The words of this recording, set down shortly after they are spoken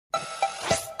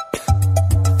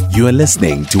You are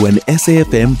listening to an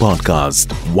SAFM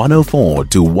podcast, 104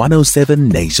 to 107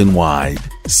 nationwide.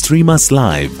 Stream us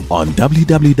live on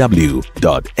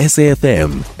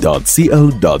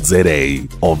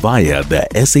www.safm.co.za or via the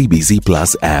SABC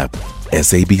Plus app.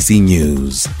 SABC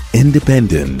News,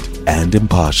 independent and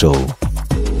impartial.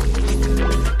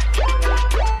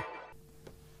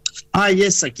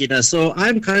 Yes, Sakina. So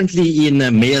I'm currently in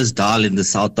Meyersdal in the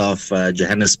south of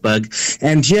Johannesburg,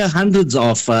 and here hundreds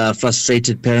of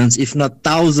frustrated parents, if not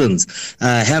thousands,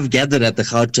 have gathered at the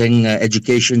Gauteng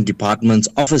Education Department's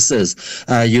offices,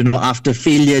 after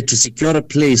failure to secure a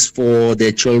place for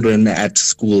their children at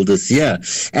school this year.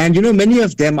 And, many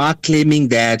of them are claiming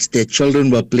that their children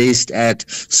were placed at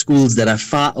schools that are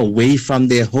far away from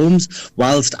their homes,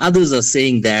 whilst others are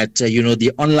saying that,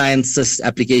 the online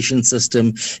application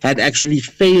system had actually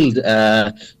failed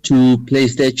to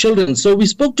place their children. So we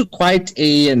spoke to quite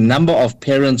a number of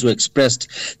parents who expressed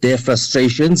their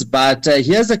frustrations, but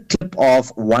here's a clip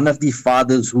of one of the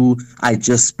fathers who I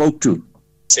just spoke to.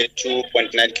 Say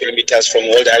 2.9 kilometers from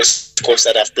all the high schools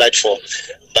that I've applied for,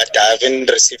 but I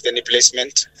haven't received any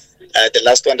placement. The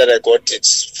last one that I got,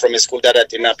 it's from a school that I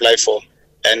didn't apply for,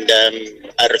 and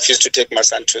I refuse to take my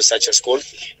son to such a school,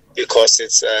 because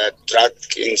it's drug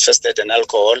infested and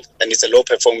alcohol, and it's a low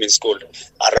performing school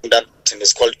around that, and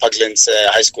it's called Parklands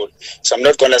High School. So I'm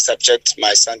not going to subject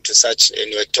my son to such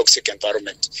a toxic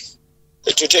environment.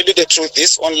 But to tell you the truth,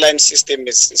 this online system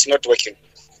is not working.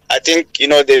 I think,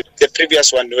 the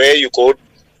previous one where you go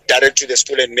direct to the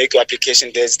school and make your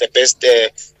application, there's the best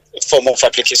form of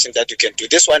application that you can do.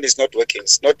 This one is not working.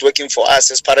 It's not working for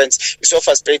us as parents. It's so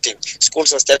frustrating.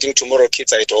 Schools are starting tomorrow,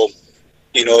 kids are at home.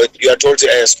 You are told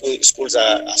schools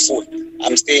are full.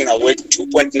 I'm staying away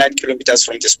 2.9 kilometers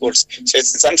from the schools. So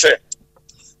it's unfair.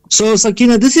 So,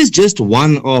 Sakina, this is just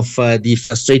one of the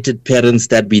frustrated parents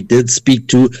that we did speak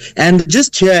to. And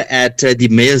just here at the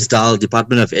Meyersdal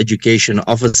Department of Education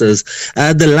offices,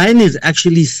 the line is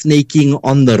actually snaking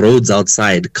on the roads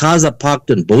outside. Cars are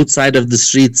parked on both sides of the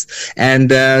streets.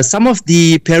 And some of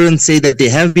the parents say that they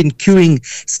have been queuing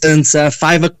since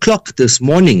 5 o'clock this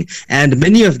morning. And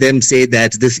many of them say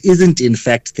that this isn't, in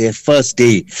fact, their first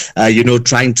day,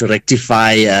 trying to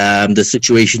rectify the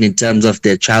situation in terms of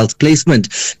their child's placement.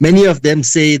 Many of them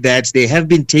say that they have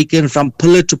been taken from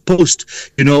pillar to post,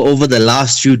 over the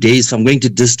last few days, from going to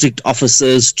district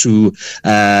offices to,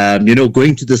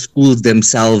 going to the schools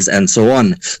themselves and so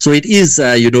on. So it is,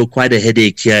 quite a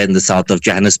headache here in the south of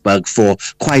Johannesburg for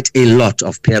quite a lot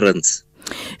of parents.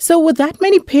 So with that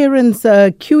many parents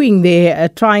queuing there,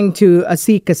 trying to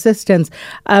seek assistance,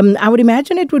 I would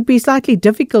imagine it would be slightly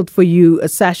difficult for you,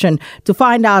 Sashin, to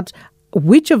find out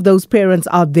which of those parents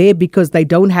are there because they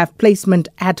don't have placement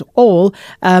at all,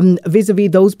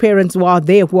 vis-a-vis those parents who are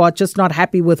there who are just not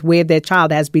happy with where their child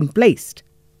has been placed.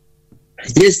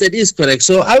 Yes, that is correct.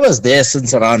 So I was there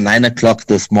since around 9 o'clock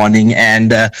this morning,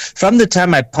 and from the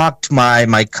time I parked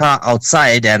my car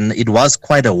outside, and it was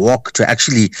quite a walk to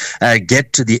actually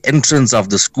get to the entrance of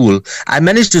the school, I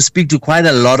managed to speak to quite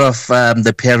a lot of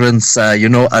the parents,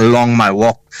 along my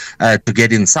walk to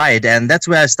get inside. And that's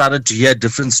where I started to hear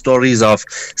different stories of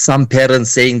some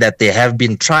parents saying that they have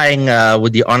been trying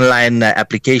with the online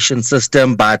application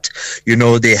system, but,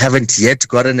 they haven't yet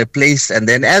gotten a place. And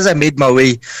then as I made my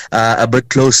way a bit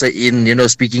closer in,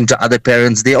 speaking to other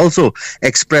parents, they also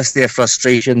expressed their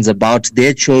frustrations about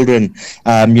their children,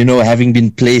 having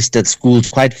been placed at schools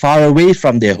quite far away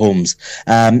from their homes,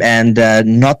 and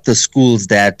not the schools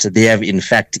that they have in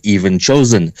fact even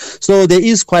chosen. So there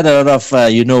is quite a lot of,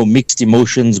 mixed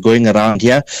emotions going around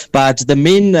here. But the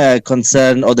main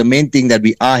concern, or the main thing that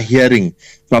we are hearing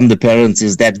from the parents,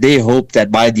 is that they hope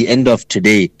that by the end of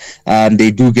today,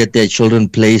 they do get their children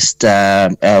placed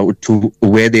to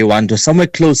where they want, to somewhere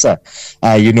closer,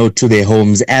 to their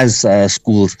homes as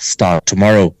schools start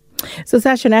tomorrow. So,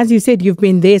 Sashin, as you said, you've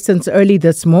been there since early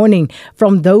this morning.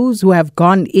 From those who have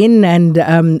gone in and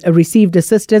received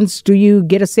assistance, do you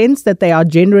get a sense that they are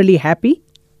generally happy?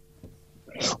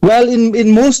 Well,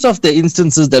 in most of the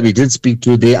instances that we did speak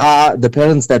to, they are the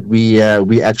parents that we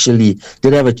actually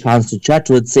did have a chance to chat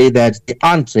with say that they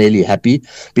aren't really happy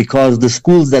because the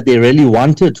schools that they really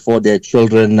wanted for their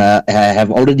children have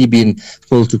already been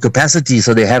full to capacity.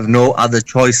 So they have no other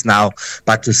choice now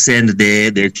but to send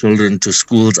their children to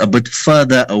schools a bit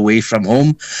further away from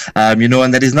home,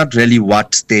 and that is not really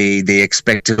what they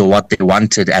expected or what they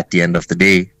wanted at the end of the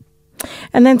day.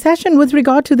 And then, Sashin, with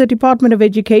regard to the Department of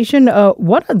Education,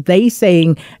 what are they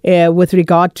saying with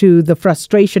regard to the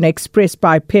frustration expressed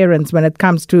by parents when it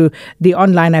comes to the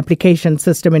online application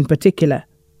system in particular?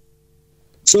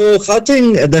 So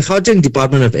the Gauteng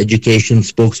Department of Education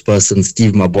spokesperson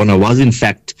Steve Mabona was in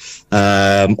fact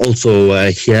also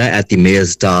here at the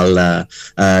Meyersdal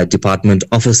department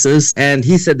offices, and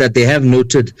he said that they have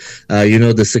noted,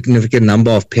 the significant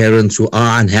number of parents who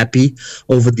are unhappy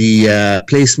over the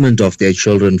placement of their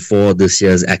children for this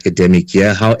year's academic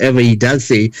year. However, he does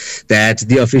say that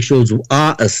the officials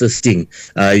are assisting,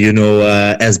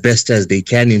 as best as they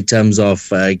can in terms of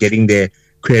getting their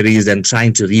queries and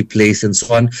trying to replace and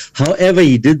so on. However,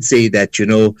 he did say that,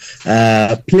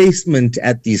 placement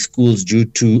at these schools due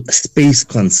to space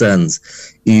concerns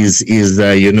is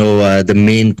the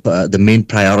main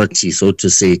priority, so to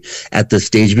say, at this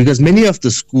stage, because many of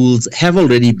the schools have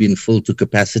already been full to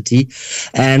capacity,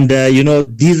 and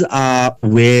these are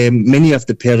where many of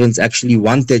the parents actually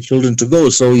want their children to go.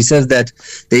 So he says that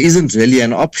there isn't really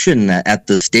an option at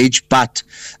this stage, but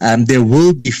there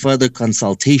will be further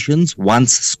consultations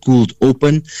once schools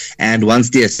open and once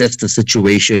they assess the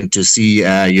situation to see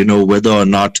whether or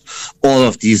not all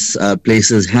of these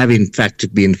places have in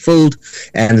fact been filled.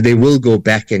 And they will go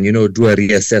back and, do a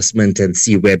reassessment and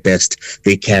see where best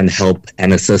they can help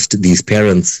and assist these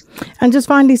parents. And just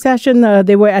finally, Sashin,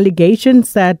 there were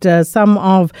allegations that some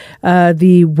of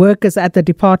the workers at the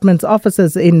department's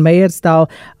offices in Meyersdal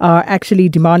are actually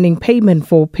demanding payment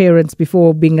for parents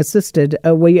before being assisted.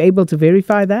 Were you able to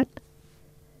verify that?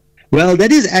 Well,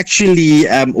 that is actually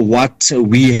what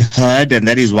we heard, and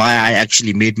that is why I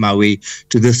actually made my way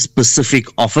to this specific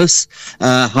office.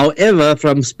 However,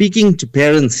 from speaking to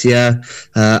parents here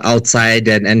outside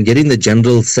and getting the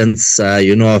general sense,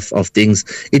 of things,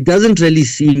 it doesn't really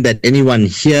seem that anyone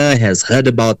here has heard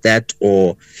about that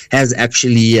or has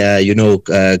actually,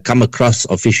 come across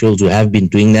officials who have been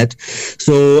doing that.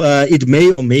 So it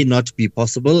may or may not be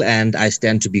possible, and I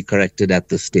stand to be corrected at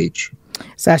this stage.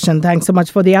 Sashin, thanks so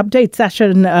much for the update.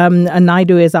 Sashin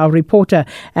Naidoo is our reporter,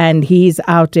 and he's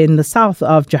out in the south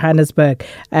of Johannesburg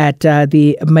at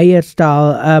the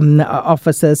Meyersdal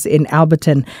offices in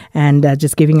Alberton, and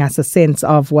just giving us a sense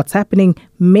of what's happening.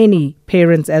 Many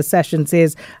parents, as Sashin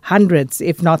says, hundreds,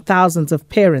 if not thousands of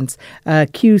parents,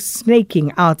 queue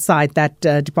snaking outside that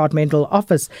departmental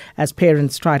office as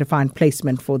parents try to find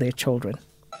placement for their children.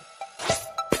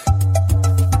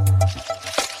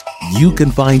 You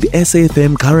can find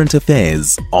SAFM Current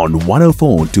Affairs on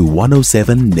 104 to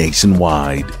 107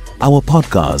 nationwide. Our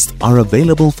podcasts are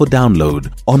available for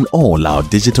download on all our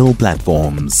digital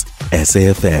platforms.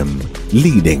 SAFM,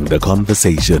 leading the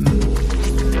conversation.